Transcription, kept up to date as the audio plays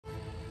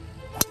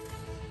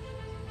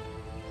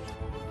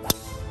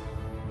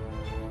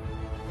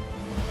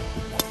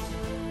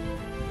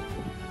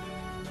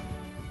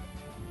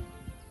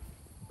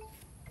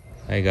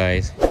Hi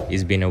guys,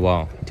 it's been a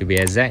while. To be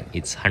exact,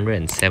 it's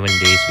 107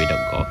 days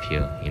without golf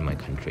here in my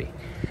country.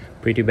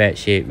 Pretty bad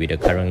shape with the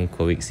current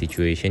COVID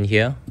situation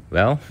here.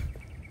 Well,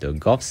 the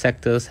golf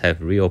sectors have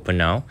reopened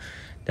now.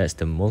 That's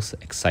the most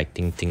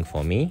exciting thing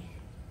for me.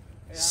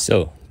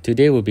 So,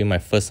 today will be my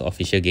first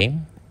official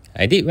game.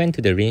 I did went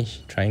to the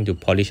range trying to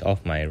polish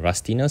off my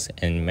rustiness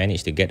and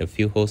managed to get a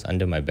few holes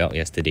under my belt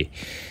yesterday.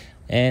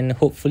 And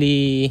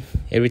hopefully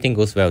everything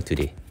goes well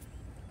today.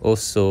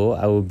 Also,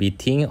 I will be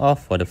teeing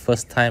off for the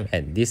first time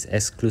at this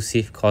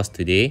exclusive course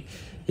today.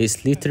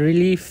 It's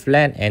literally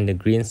flat and the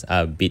greens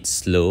are a bit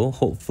slow.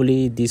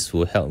 Hopefully this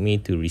will help me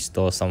to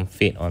restore some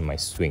fade on my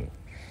swing.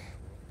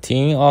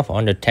 Teeing off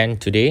on the 10th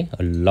today,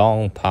 a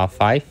long par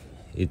 5.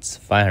 It's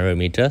 500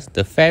 meters.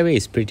 The fairway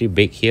is pretty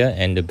big here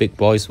and the big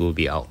boys will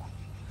be out.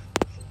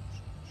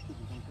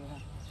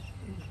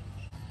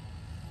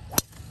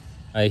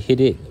 I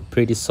hit it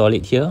pretty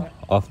solid here,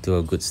 off to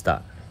a good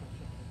start.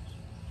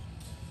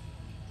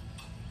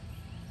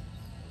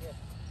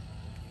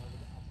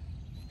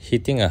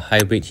 Hitting a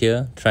hybrid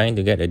here, trying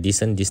to get a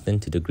decent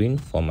distance to the green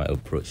for my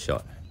approach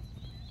shot.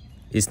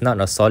 It's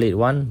not a solid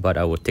one, but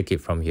I will take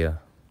it from here.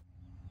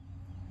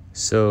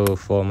 So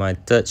for my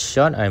third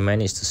shot, I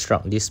managed to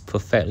struck this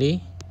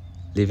perfectly,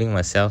 leaving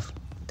myself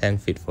 10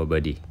 feet for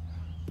birdie.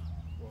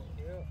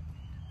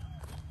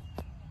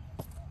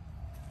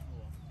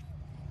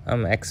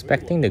 I'm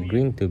expecting the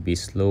green to be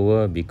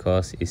slower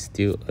because it's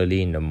still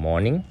early in the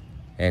morning,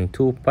 and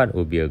 2-putt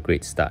will be a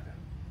great start.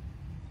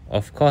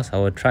 Of course, I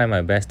will try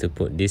my best to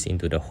put this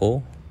into the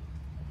hole.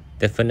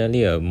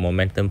 Definitely a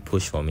momentum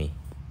push for me.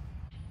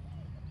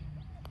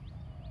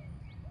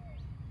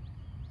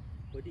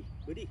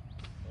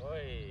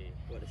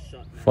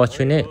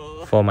 Fortunate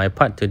for my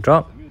putt to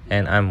drop,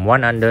 and I'm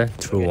 1 under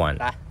through 1.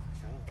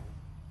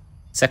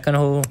 Second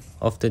hole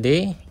of the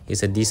day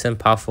is a decent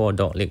par 4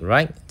 dogleg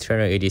right,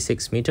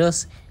 386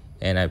 meters,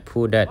 and I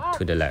pull that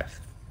to the left.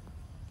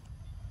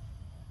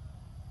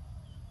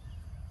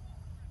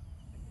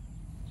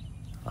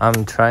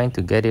 I'm trying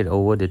to get it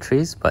over the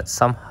trees, but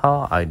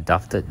somehow I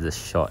dufted the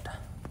shot.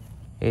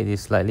 It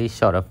is slightly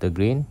short of the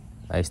green.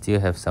 I still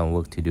have some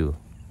work to do.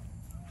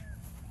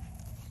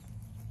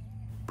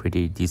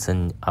 Pretty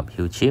decent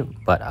uphill chip,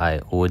 but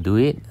I overdo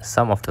it.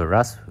 Some of the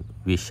rust,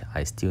 which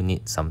I still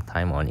need some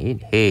time on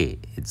it. Hey,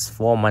 it's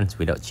 4 months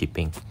without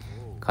chipping.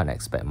 Can't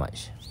expect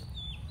much.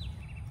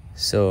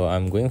 So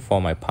I'm going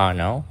for my par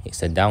now.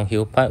 It's a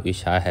downhill putt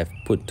which I have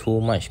put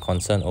too much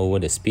concern over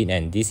the speed,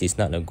 and this is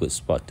not a good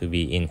spot to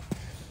be in.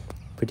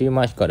 Pretty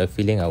much got a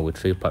feeling I will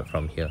 3-putt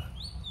from here.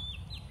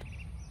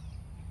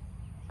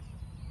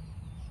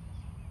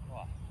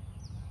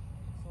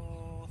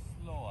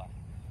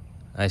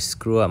 I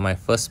screw up my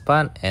first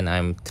putt and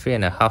I'm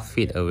 3.5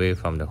 feet away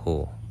from the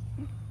hole.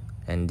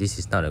 And this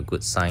is not a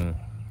good sign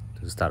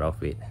to start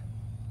off with.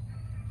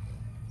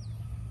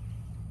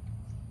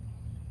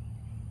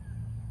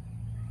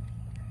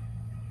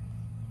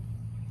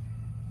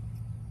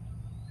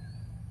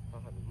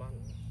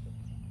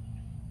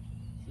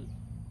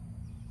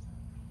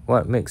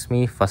 What makes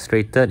me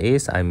frustrated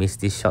is I missed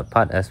this short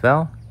putt as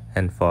well,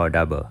 and for a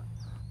double.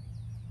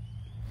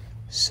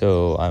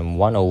 So I'm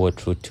 1 over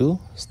through 2,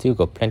 still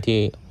got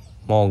plenty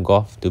more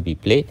golf to be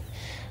played,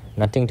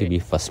 nothing to be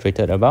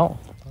frustrated about.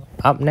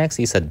 Up next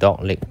is a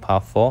dogleg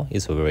par 4,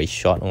 it's a very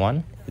short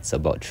one, it's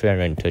about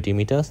 330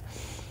 meters.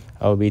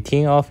 I'll be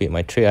teeing off with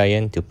my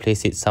 3-iron to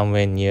place it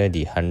somewhere near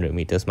the 100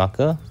 meters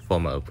marker for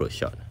my approach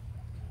shot.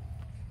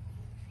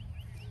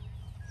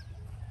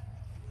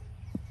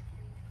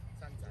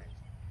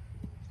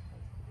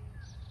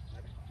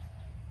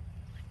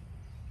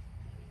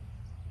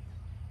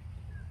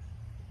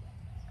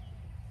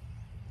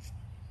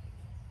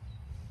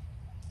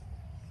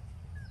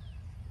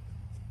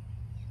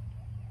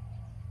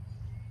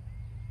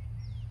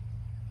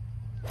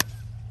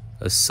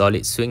 A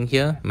solid swing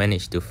here,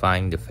 managed to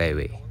find the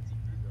fairway.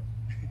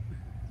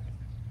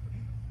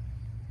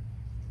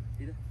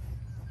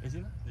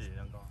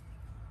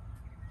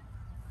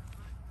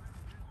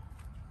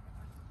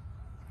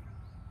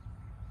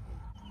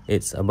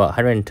 It's about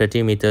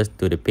 130 meters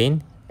to the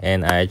pin,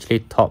 and I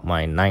actually topped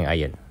my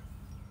 9-iron.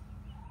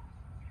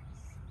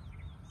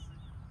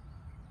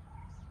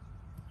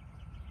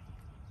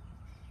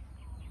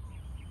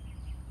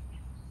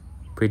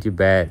 Pretty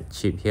bad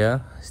chip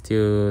here,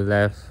 still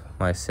left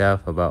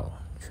myself about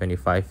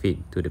 25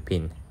 feet to the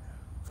pin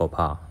for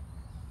par.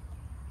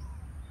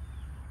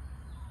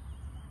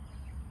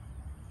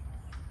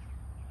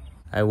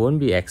 I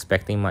won't be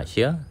expecting much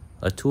here.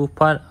 A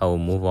 2-putt, I will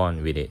move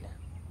on with it.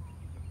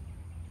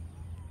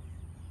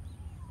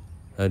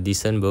 A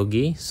decent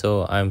bogey,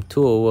 so I'm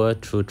 2 over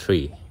through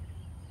 3.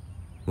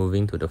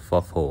 Moving to the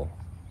 4th hole.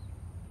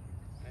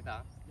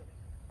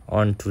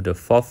 On to the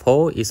 4th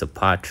hole is a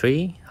par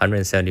 3,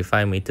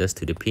 175 meters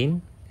to the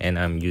pin, and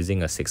I'm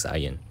using a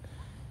 6-iron.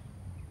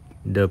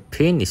 The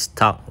pin is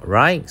tucked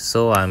right,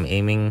 so I'm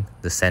aiming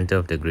the center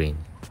of the green.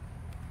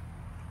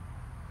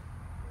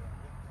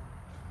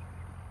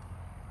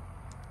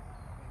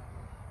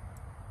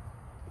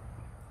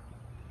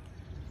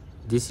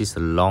 This is a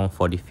long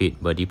 40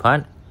 feet birdie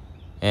putt,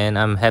 and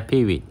I'm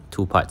happy with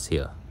 2 putts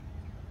here.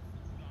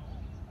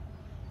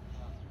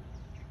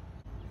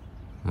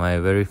 My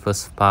very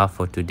first par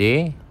for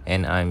today,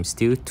 and I'm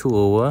still 2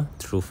 over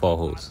through 4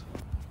 holes.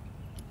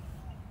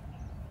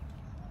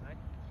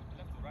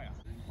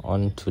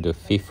 On to the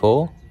 5th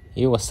hole.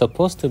 It was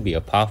supposed to be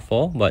a par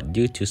 4, but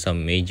due to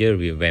some major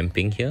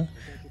revamping here,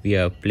 we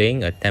are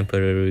playing a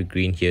temporary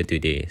green here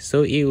today.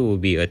 So it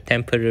will be a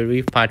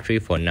temporary par 3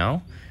 for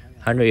now.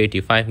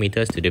 185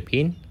 meters to the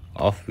pin,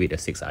 off with a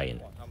 6 iron.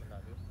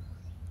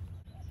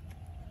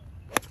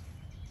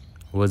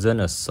 Wasn't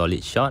a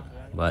solid shot,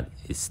 but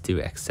it's still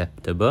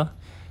acceptable.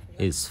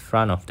 It's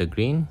front of the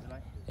green,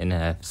 and I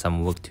have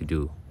some work to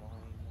do.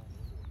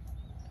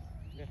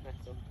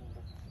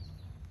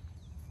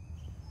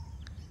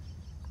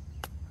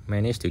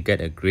 Managed to get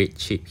a great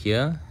chip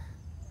here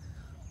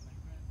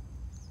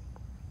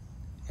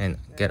and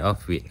get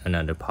off with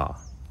another par.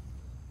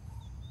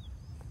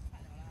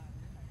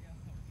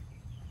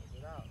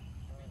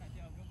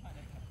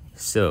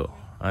 So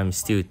I'm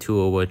still 2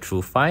 over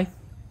through 5,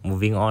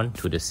 moving on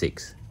to the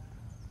 6th.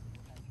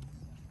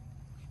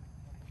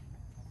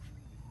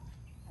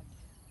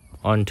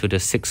 On to the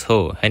 6th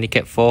hole,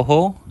 handicap 4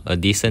 hole, a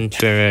decent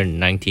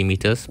 390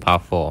 meters par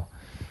 4.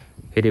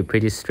 Hit it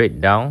pretty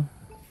straight down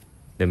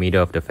the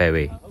middle of the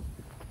fairway.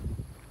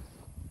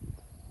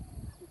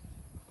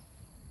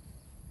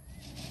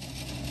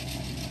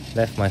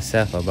 Left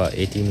myself about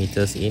 80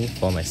 meters in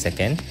for my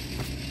second,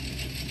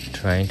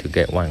 trying to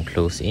get one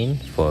close in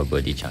for a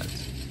birdie chance.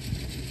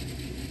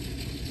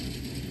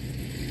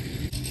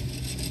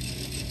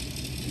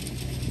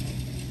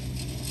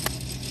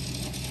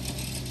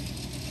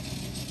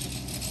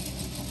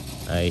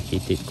 I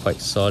hit it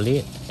quite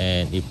solid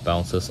and it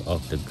bounces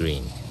off the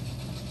green.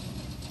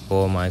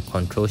 For my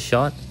control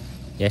shot,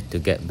 yet to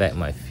get back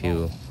my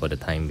feel for the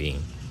time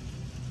being.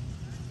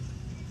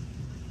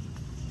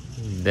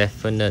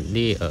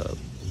 Definitely a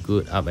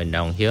good up and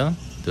down here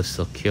to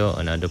secure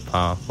another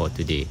par for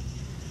today.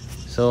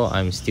 So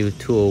I'm still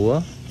 2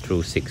 over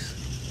through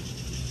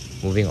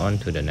 6. Moving on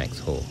to the next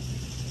hole.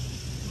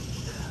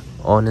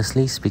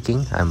 Honestly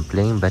speaking, I'm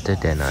playing better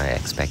than I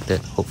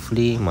expected.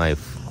 Hopefully my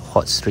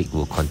hot streak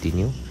will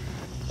continue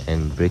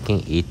and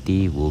breaking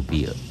 80 will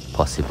be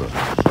possible.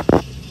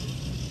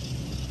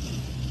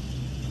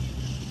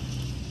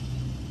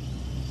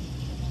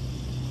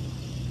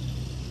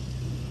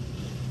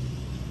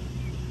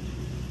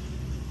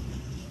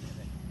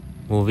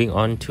 Moving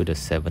on to the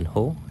 7th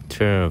hole,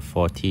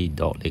 340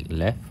 dogleg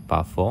left,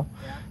 par 4.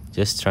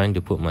 Just trying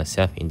to put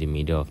myself in the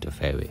middle of the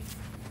fairway.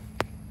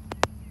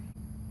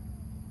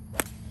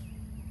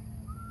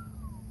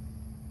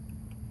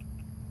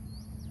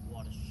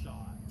 What a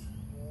shot.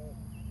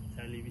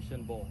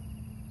 Television ball.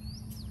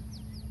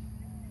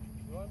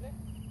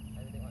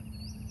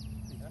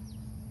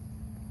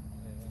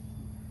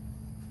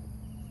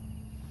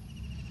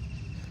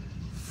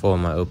 For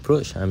my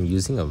approach, I'm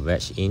using a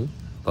wedge in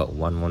about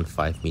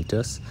 115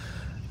 meters.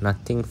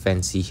 Nothing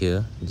fancy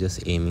here,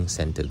 just aiming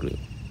center green.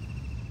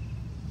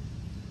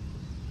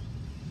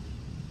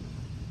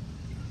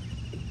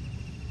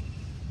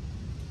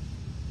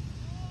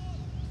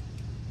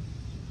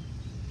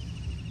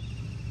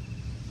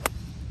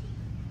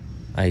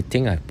 I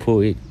think I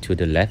pull it to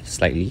the left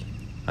slightly.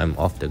 I'm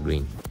off the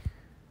green.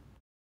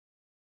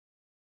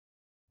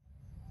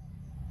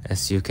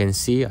 As you can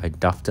see, I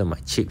dafted my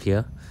chip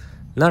here.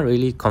 Not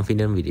really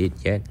confident with it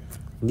yet.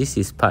 This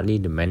is partly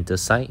the mental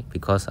side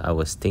because I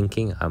was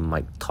thinking I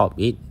might top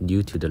it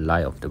due to the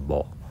lie of the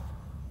ball.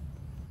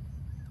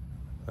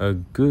 A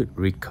good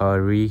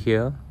recovery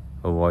here,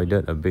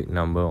 avoided a big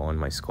number on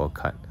my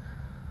scorecard.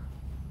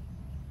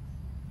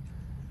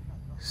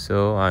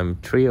 So I'm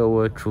 3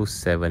 over through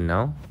 7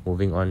 now,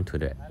 moving on to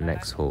the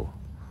next hole,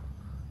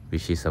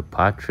 which is a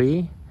par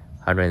 3,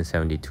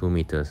 172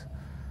 meters.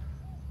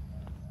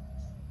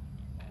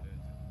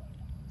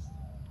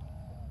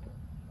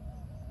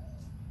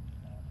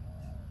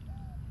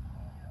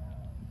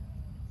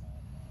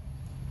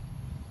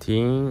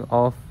 Teeing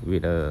off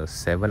with a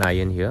 7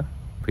 iron here,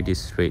 pretty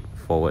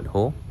straightforward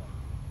hole.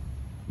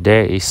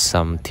 There is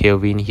some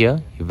tailwind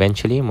here.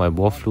 Eventually my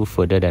ball flew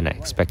further than I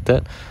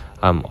expected.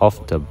 I'm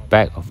off the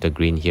back of the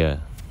green here.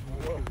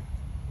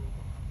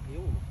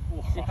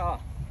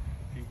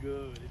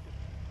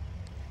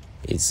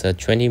 It's a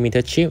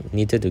 20-meter chip,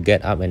 needed to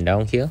get up and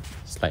down here,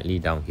 slightly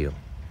downhill.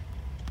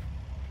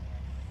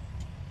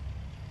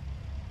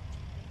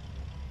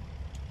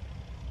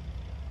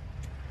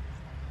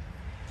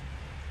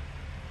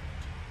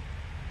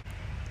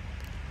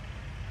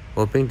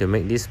 Hoping to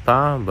make this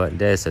par, but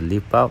there's a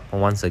lip up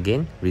once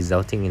again,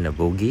 resulting in a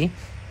bogey,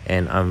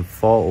 and I'm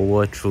 4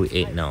 over through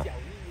 8 now.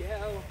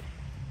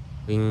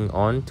 Moving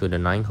on to the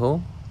 9th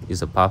hole,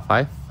 is a par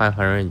 5,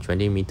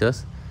 520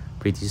 meters,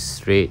 pretty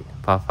straight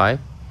par 5,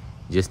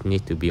 just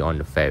need to be on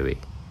the fairway.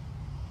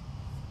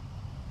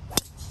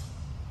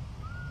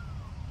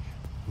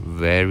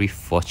 Very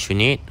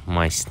fortunate,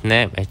 my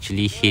snap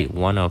actually hit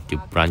one of the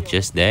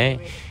branches there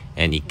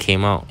and it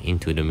came out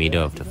into the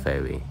middle of the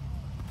fairway.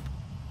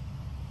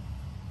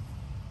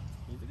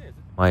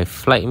 My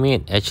flight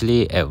mate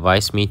actually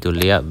advised me to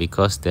lay up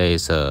because there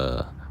is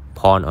a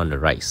pond on the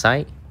right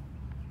side.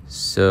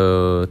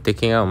 So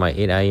taking out my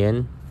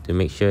 8-iron to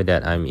make sure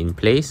that I'm in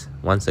place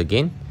once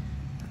again.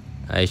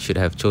 I should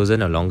have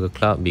chosen a longer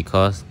club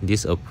because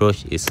this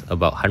approach is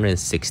about 160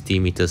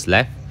 meters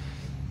left.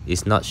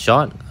 It's not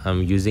short.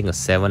 I'm using a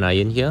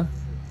 7-iron here,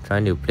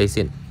 trying to place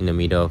it in the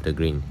middle of the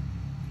green.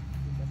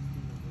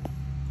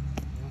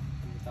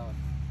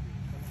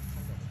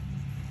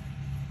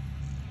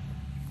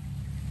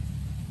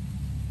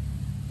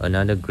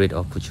 Another great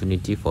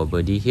opportunity for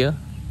birdie here.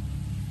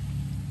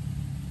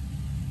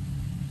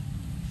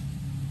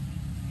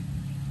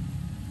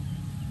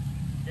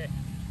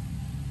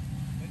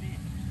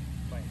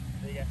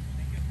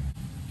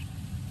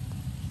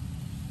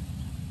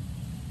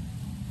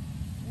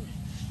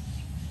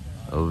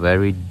 A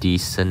very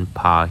decent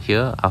par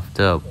here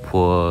after a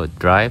poor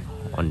drive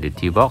on the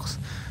tee box,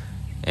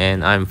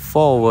 and I'm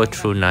 4 over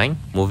through 9,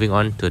 moving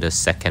on to the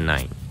second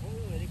 9.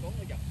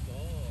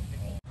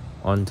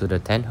 On to the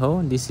 10th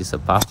hole. This is a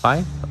par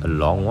 5, a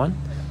long one,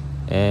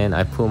 and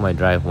I pull my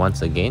drive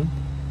once again,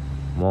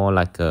 more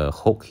like a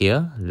hook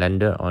here,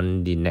 landed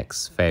on the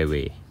next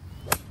fairway.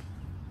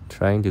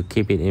 Trying to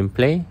keep it in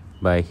play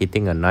by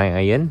hitting a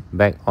 9-iron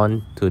back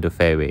onto the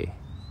fairway.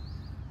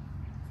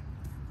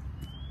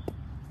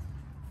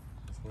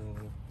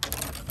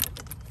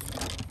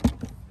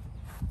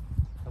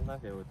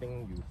 Sometimes they will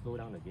think you slow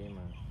down the game.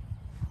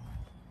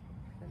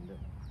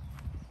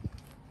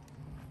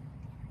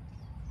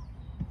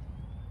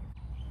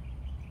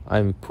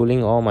 I'm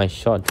pulling all my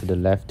shot to the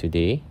left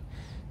today,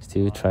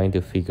 still trying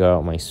to figure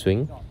out my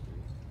swing.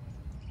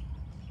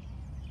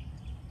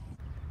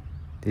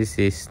 This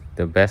is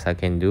the best I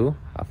can do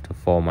after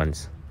 4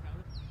 months.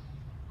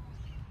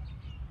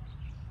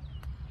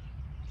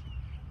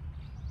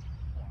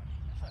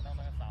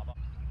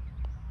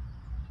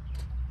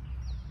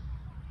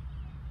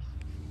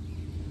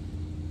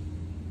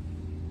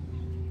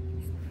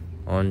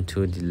 On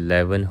to the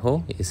 11th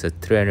hole. It's a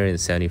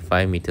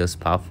 375 meters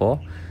par 4,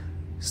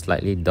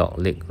 slightly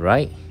dogleg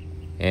right,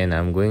 and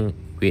I'm going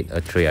with a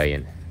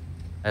 3-iron.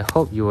 I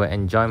hope you will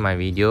enjoy my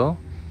video.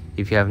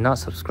 If you have not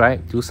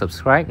subscribed, do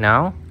subscribe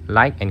now,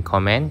 like and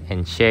comment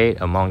and share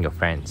it among your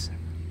friends.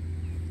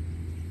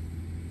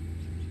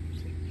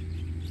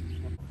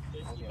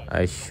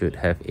 I should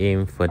have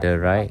aimed further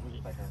right,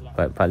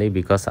 but partly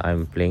because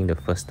I'm playing the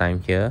first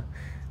time here,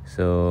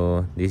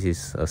 so this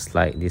is a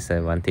slight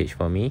disadvantage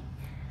for me.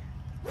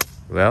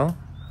 Well,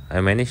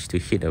 I managed to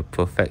hit a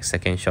perfect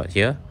second shot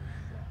here.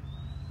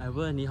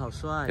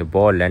 The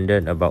ball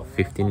landed about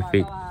 15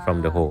 feet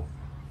from the hole.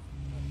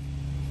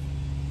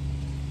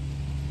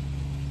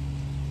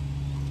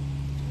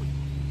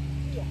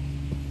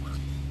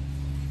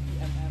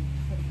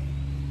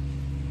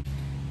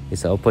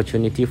 It's an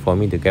opportunity for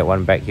me to get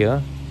one back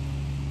here,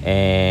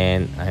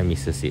 and I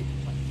misses it.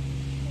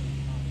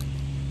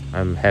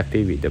 I'm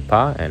happy with the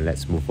par, and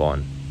let's move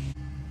on.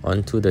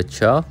 On to the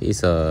 12th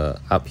is a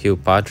uphill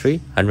par 3,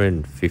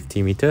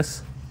 150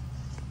 meters,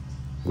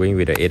 going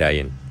with the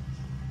 8-iron.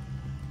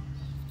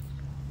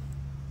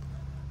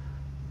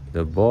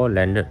 The ball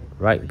landed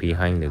right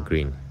behind the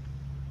green.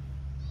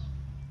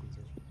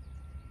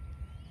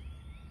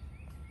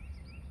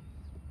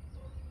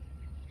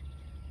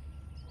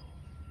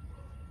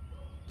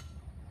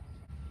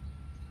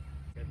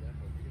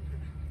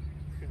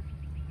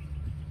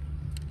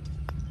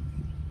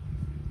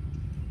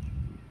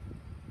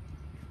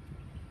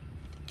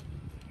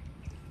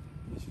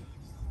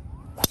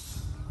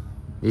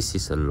 This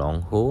is a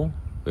long hole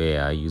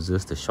where I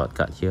uses the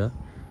shortcut here,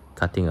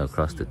 cutting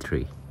across the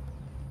tree.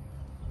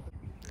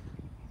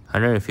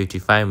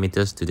 155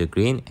 meters to the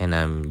green, and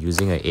I'm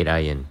using an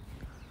 8-iron.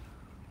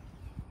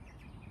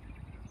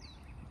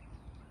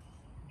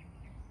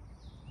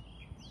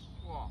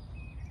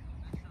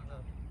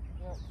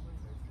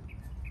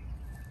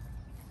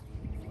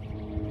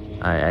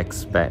 I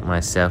expect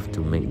myself to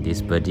make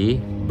this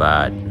birdie,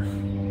 but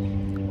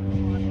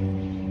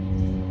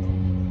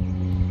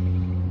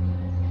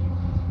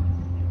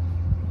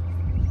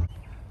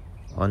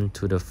on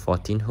to the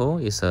 14th hole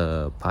is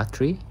a par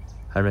 3,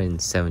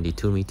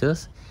 172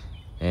 meters,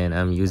 and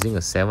I'm using a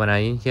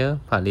 7-iron here,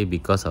 partly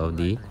because of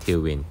the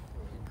tailwind.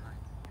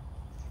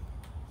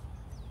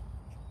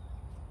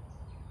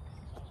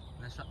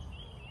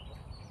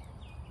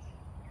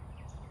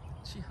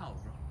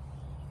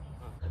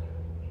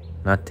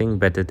 Nothing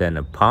better than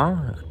a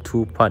par.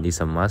 2-putt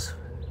is a must.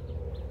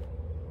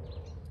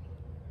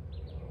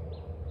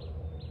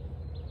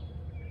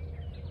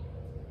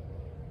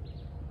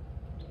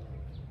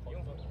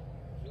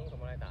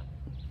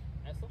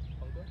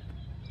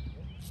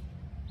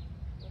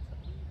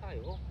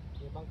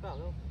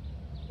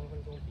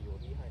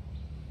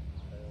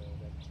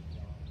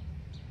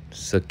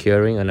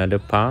 Securing another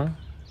par,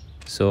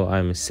 so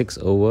I'm 6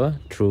 over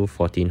through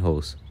 14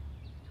 holes.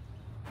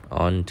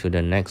 On to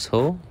the next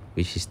hole,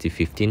 which is the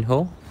 15th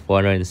hole,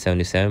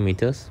 477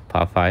 meters,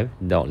 par 5,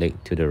 dogleg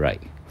to the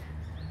right.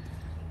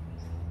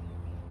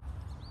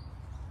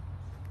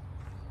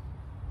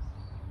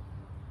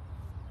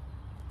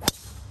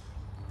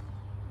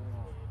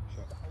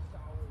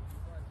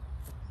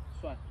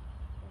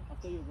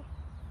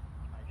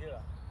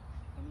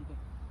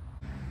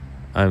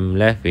 I'm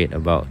left with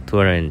about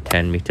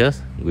 210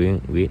 meters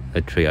going with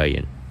a 3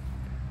 iron.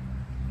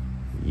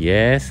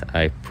 Yes,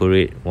 I put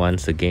it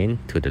once again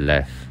to the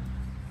left.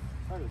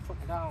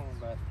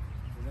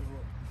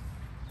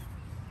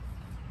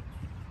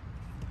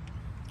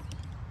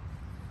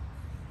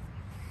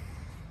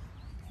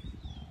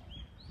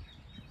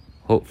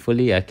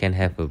 Hopefully I can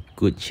have a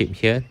good chip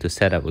here to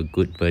set up a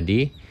good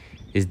birdie.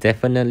 It's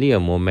definitely a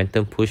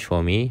momentum push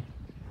for me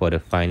for the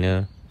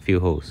final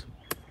few holes.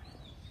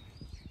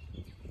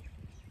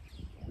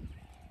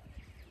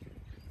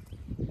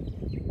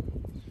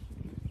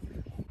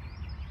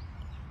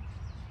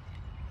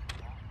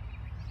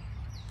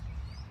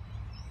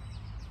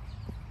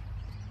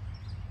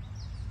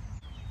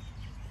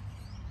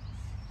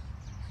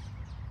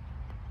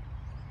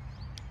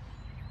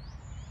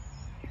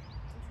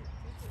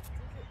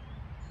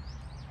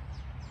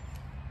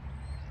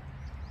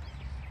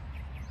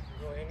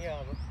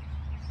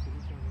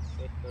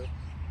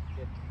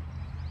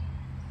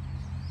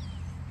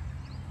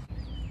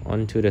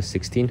 On to the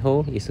 16th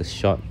hole. It's a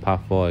short par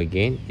 4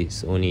 again.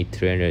 It's only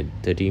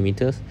 330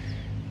 meters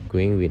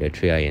going with a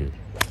 3 iron.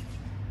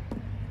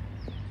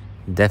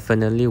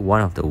 Definitely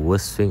one of the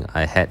worst swing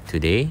I had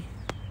today.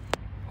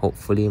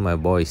 Hopefully my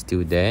ball is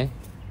still there.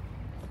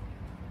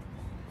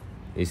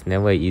 It's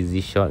never an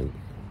easy shot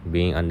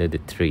being under the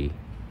tree.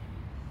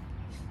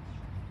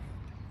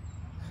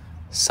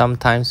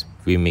 Sometimes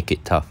we make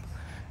it tough,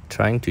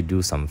 trying to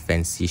do some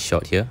fancy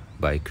shot here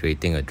by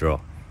creating a draw.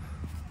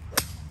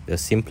 The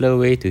simpler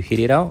way to hit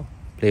it out,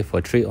 play for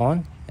 3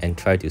 on and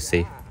try to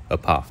save a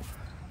par.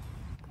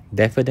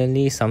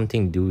 Definitely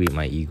something to do with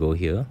my ego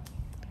here,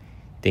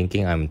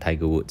 thinking I'm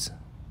Tiger Woods.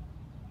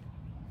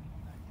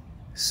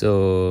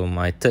 So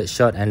my third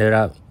shot ended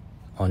up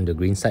on the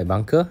green side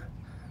bunker.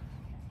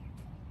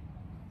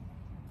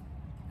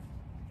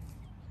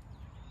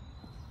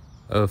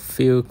 A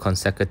few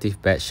consecutive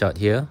bad shots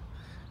here.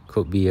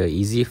 Could be an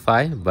easy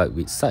 5, but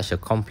with such a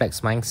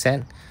complex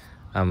mindset,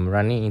 I'm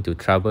running into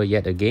trouble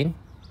yet again.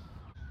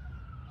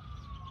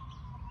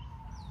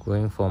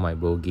 Going for my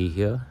bogey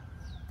here.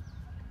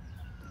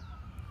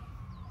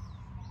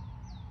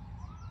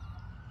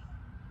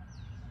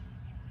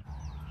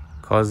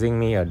 Causing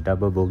me a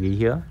double bogey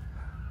here.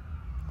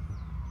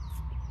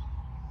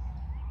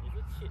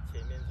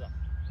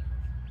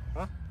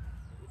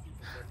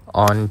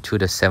 On to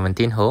the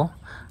 17th hole.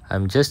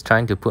 I'm just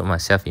trying to put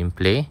myself in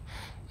play.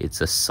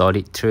 It's a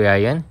solid 3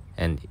 iron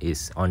and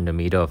it's on the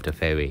middle of the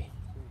fairway.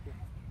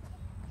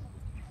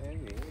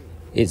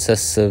 It's a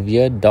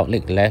severe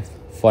dogleg left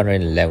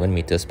 411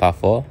 meters par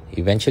 4.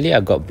 Eventually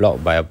I got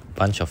blocked by a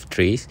bunch of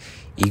trees.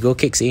 Ego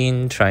kicks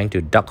in, trying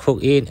to duck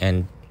hook it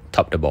and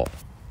top the ball.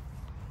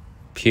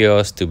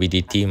 Pure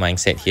stupidity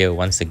mindset here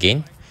once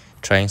again,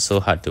 trying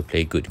so hard to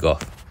play good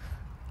golf.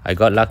 I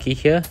got lucky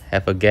here,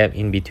 have a gap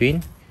in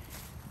between,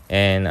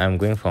 and I'm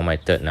going for my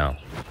third now.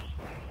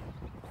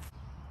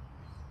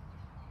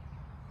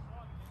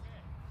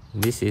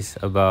 This is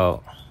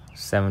about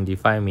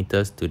 75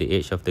 meters to the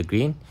edge of the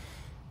green,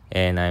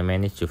 and I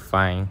managed to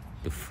find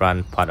the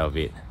front part of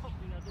it.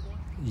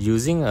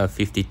 Using a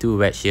 52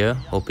 wedge here,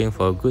 hoping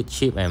for a good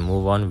chip and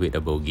move on with a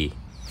bogey.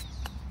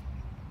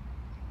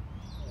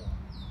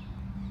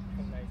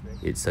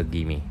 It's a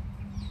gimme.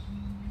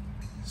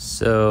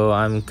 So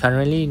I'm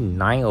currently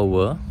 9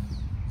 over,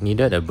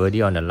 needed a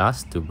birdie on the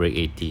last to break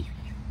 80.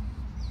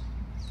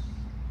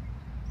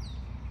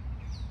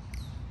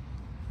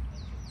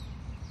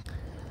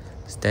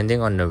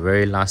 Standing on the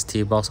very last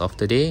tee box of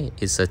the day,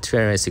 it's a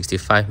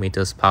 365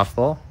 meters par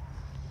 4.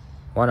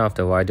 One of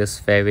the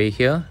widest fairway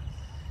here.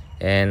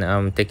 And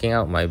I'm taking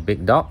out my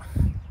big dog,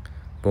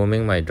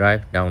 booming my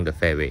drive down the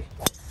fairway.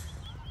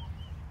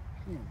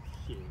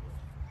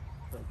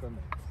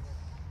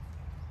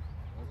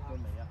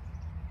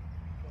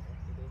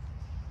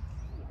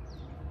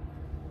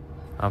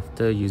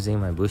 After using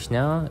my bush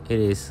now, it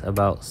is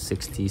about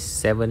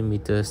 67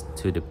 meters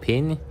to the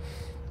pin.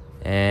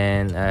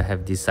 And I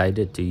have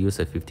decided to use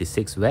a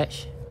 56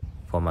 wedge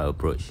for my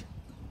approach.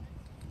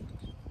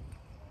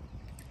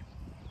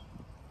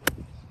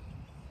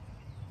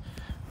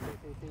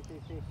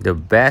 The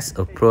best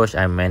approach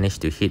I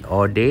managed to hit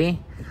all day,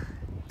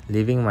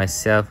 leaving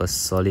myself a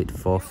solid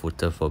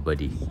 4-footer for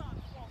birdie.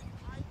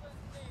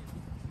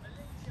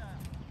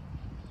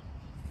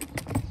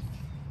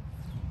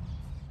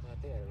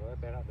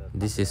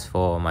 This is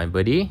for my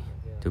birdie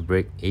to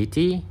break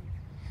 80.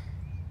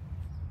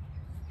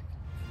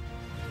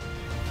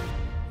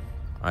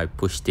 I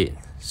pushed it.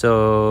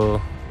 So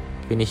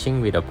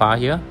finishing with a par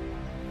here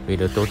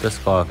with a total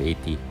score of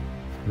 80.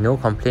 No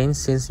complaints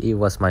since it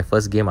was my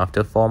first game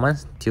after 4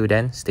 months. Till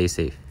then, stay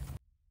safe.